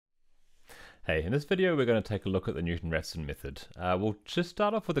Hey, in this video we're going to take a look at the Newton-Raphson method. We'll just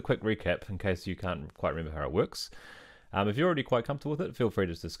start off with a quick recap in case you can't quite remember how it works. If you're already quite comfortable with it, feel free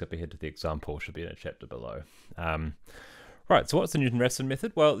just to skip ahead to the example, should be in a chapter below. Right, so what's the Newton-Raphson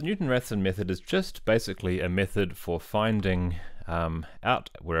method? Well, the Newton-Raphson method is just basically a method for finding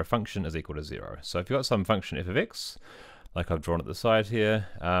out where a function is equal to 0. So if you've got some function f of x, like I've drawn at the side here,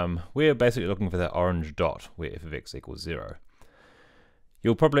 we're basically looking for that orange dot where f of x equals 0.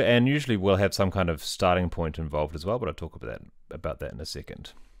 You'll probably, and usually we'll have some kind of starting point involved as well, but I'll talk about that in a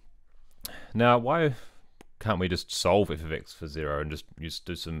second. Now, why can't we just solve f of x for 0 and just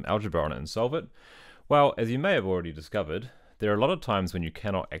do some algebra on it and solve it? Well, as you may have already discovered, there are a lot of times when you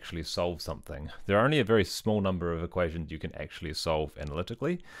cannot actually solve something. There are only a very small number of equations you can actually solve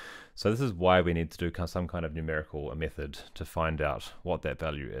analytically. So this is why we need to do some kind of numerical method to find out what that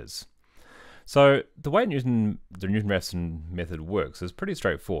value is. So the way the Newton-Raphson method works is pretty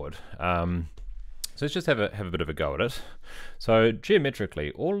straightforward. So let's just have a bit of a go at it. So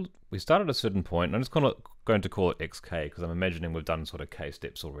geometrically, we start at a certain point, and I'm just going to call it xk because I'm imagining we've done sort of k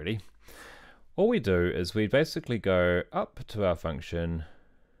steps already. All we do is we basically go up to our function,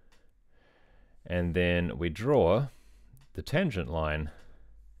 and then we draw the tangent line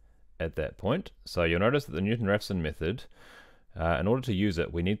at that point. So you'll notice that the Newton-Raphson method, in order to use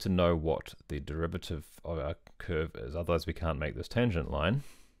it, we need to know what the derivative of our curve is, otherwise we can't make this tangent line.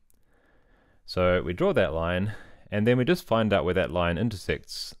 So we draw that line, and then we just find out where that line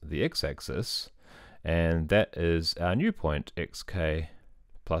intersects the x-axis, and that is our new point, xk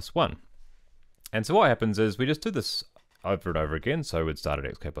plus 1. And so what happens is we just do this over and over again. So we'd start at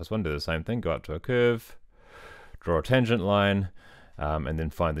xk plus 1, do the same thing, go up to a curve, draw a tangent line, and then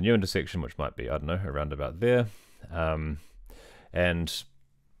find the new intersection, which might be, I don't know, around about there. And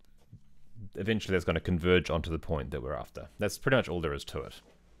eventually that's going to converge onto the point that we're after. That's pretty much all there is to it.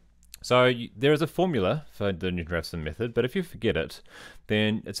 So there is a formula for the Newton-Raphson method, but if you forget it,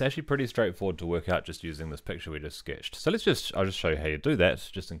 then it's actually pretty straightforward to work out just using this picture we just sketched. So I'll just show you how you do that,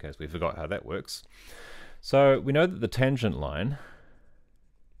 just in case we forgot how that works. So we know that the tangent line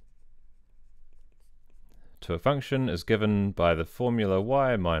to a function is given by the formula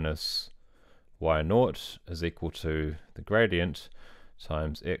y minus y naught is equal to the gradient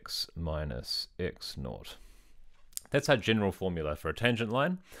times x minus x naught. That's our general formula for a tangent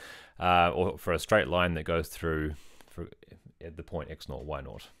line, or for a straight line that goes through at the point x naught, y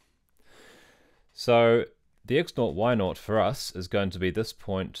naught. So the x naught, y naught for us is going to be this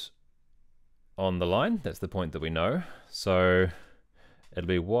point on the line. That's the point that we know. So it'll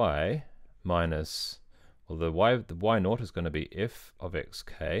be y minus, well, the y naught is going to be f of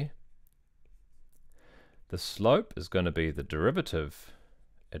xk. The slope is going to be the derivative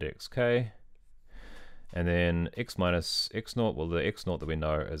at xk, and then x minus x naught, well, the x naught that we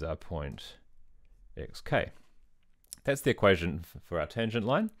know is our point xk. That's the equation for our tangent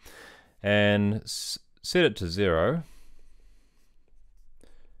line, and set it to 0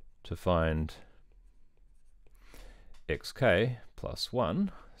 to find xk plus 1.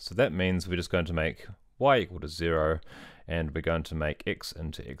 So that means we're just going to make y equal to 0, and we're going to make x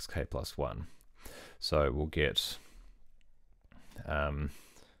into xk plus 1. So we'll get y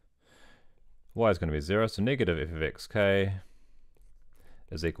is going to be 0, so negative f of xk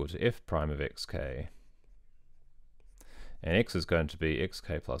is equal to f prime of xk. And x is going to be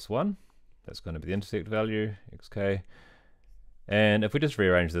xk plus 1. That's going to be the intersect value, xk. And if we just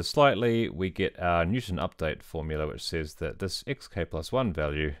rearrange this slightly, we get our Newton update formula, which says that this xk plus 1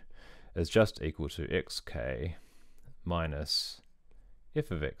 value is just equal to xk minus f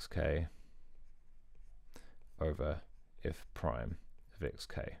of xk over f prime of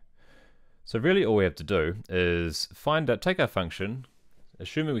xk. So really all we have to do is take our function,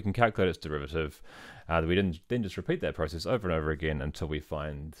 assuming we can calculate its derivative, then just repeat that process over and over again until we're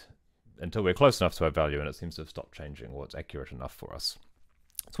close enough to our value and it seems to have stopped changing, or it's accurate enough for us.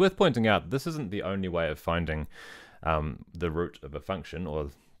 It's worth pointing out this isn't the only way of finding the root of a function,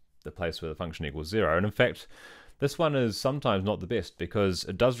 or the place where the function equals 0. And in fact, this one is sometimes not the best because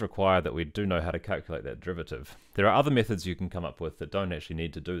it does require that we do know how to calculate that derivative. There are other methods you can come up with that don't actually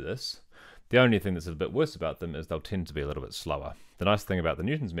need to do this. The only thing that's a bit worse about them is they'll tend to be a little bit slower. The nice thing about the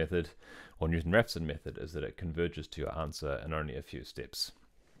Newton's method, or Newton-Raphson method, is that it converges to your answer in only a few steps.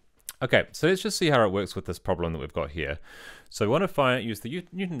 Okay, so let's just see how it works with this problem that we've got here. So we want to use the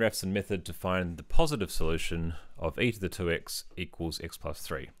Newton-Raphson method to find the positive solution of e to the 2x equals x plus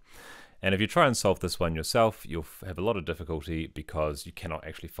 3. And if you try and solve this one yourself, you'll have a lot of difficulty because you cannot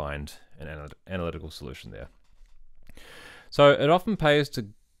actually find an analytical solution there. So it often pays to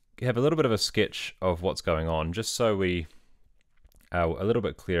have a little bit of a sketch of what's going on, just so we a little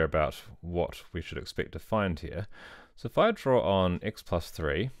bit clear about what we should expect to find here. So if I draw on x plus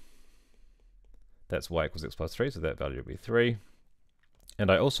 3, that's y equals x plus 3, so that value will be 3. And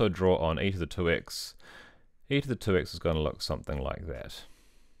I also draw on e to the 2x. E to the 2x is going to look something like that.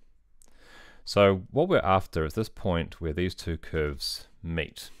 So what we're after is this point where these two curves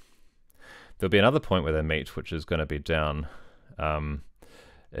meet. There'll be another point where they meet, which is going to be down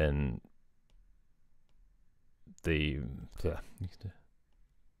in the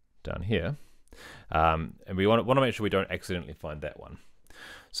down here, and we want to make sure we don't accidentally find that one.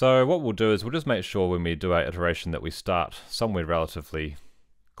 So what we'll do is we'll just make sure when we do our iteration that we start somewhere relatively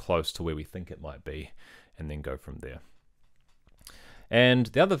close to where we think it might be, and then go from there. And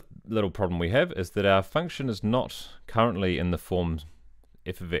the other little problem we have is that our function is not currently in the form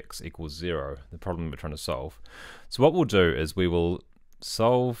f of x equals 0, the problem we're trying to solve. So what we'll do is we will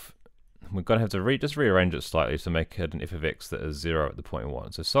solve, we're going to have to just rearrange it slightly to make it an f of x that is 0 at the point we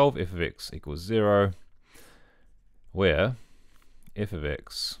want. So solve f of x equals 0, where f of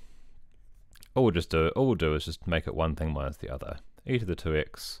x, all we'll do is just make it one thing minus the other. E to the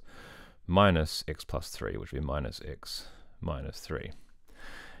 2x minus x plus 3, which would be minus x minus 3.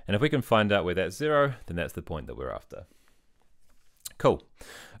 And if we can find out where that's 0, then that's the point that we're after. Cool.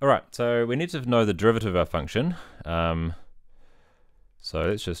 All right, so we need to know the derivative of our function. So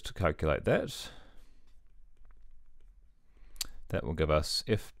let's just calculate that. That will give us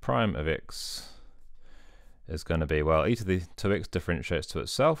f prime of x is going to be, well, e to the 2x differentiates to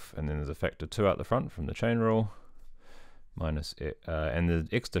itself, and then there's a factor 2 out the front from the chain rule, minus and the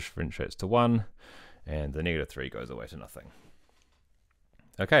x differentiates to 1, and the negative 3 goes away to nothing.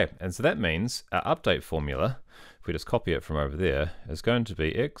 Okay, and so that means our update formula, if we just copy it from over there, is going to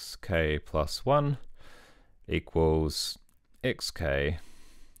be xk plus 1 equals xk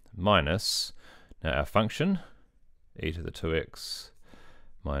minus, now our function, e to the 2x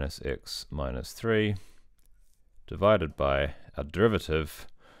minus x minus 3, divided by our derivative,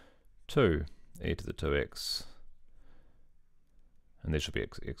 2 e to the 2x, and these should be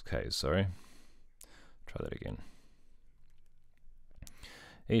xk's, sorry. Try that again.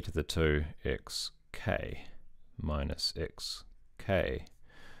 E to the 2xk minus xk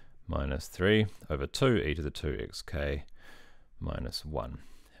minus 3 over 2 e to the 2xk minus 1.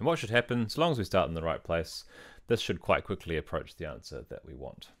 And what should happen, as long as we start in the right place, this should quite quickly approach the answer that we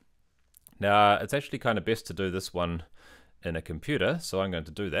want. Now, it's actually kind of best to do this one in a computer, so I'm going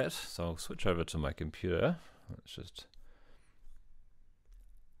to do that. So I'll switch over to my computer. Let's just...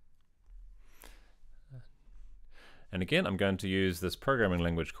 And again, I'm going to use this programming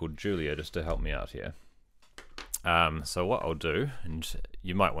language called Julia just to help me out here. So what I'll do, and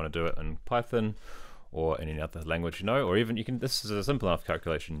you might want to do it in Python or in any other language you know, or even you can, this is a simple enough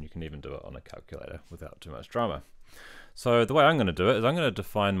calculation, you can even do it on a calculator without too much drama. So the way I'm going to do it is I'm going to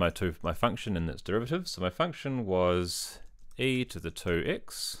define my function and its derivative. So my function was e to the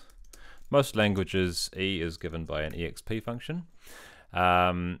 2x. Most languages, e is given by an exp function.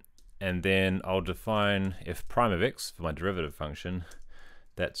 And then I'll define f prime of x for my derivative function.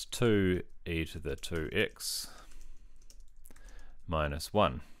 That's 2 e to the 2x minus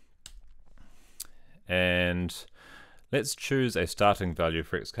 1. And let's choose a starting value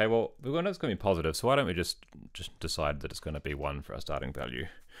for xk. Well, we know it's going to be positive, so why don't we just decide that it's going to be 1 for our starting value.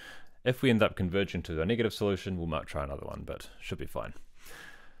 If we end up converging to a negative solution, we might try another one, but should be fine.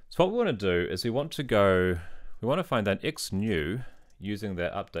 So what we want to do is we want to find an x new using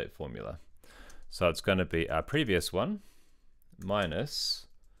that update formula. So it's going to be our previous one minus,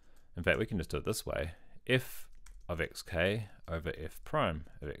 in fact we can just do it this way, f of xk over f prime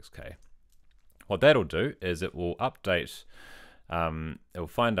of xk. What that'll do is it will update, it will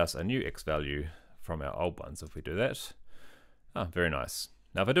find us a new x value from our old ones if we do that. Ah, very nice.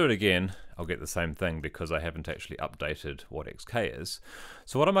 Now if I do it again, I'll get the same thing because I haven't actually updated what xk is.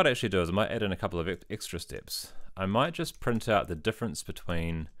 So what I might actually do is I might add in a couple of extra steps. I might just print out the difference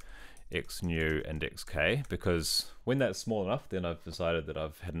between x new and xk, because when that's small enough, then I've decided that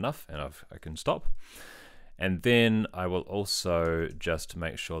I've had enough and I can stop. And then I will also just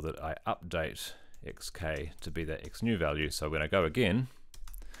make sure that I update xk to be that x new value. So when I go again,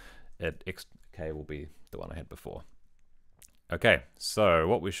 xk will be the one I had before. Okay, so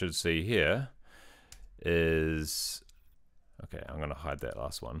what we should see here is, okay, I'm going to hide that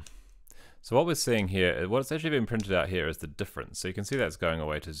last one. So what we're seeing here, what's actually been printed out here is the difference. So you can see that's going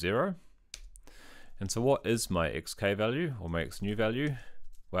away to 0. And so what is my xk value, or my x new value?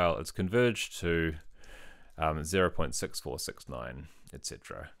 Well, it's converged to 0.6469,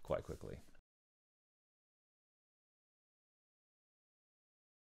 etc. quite quickly.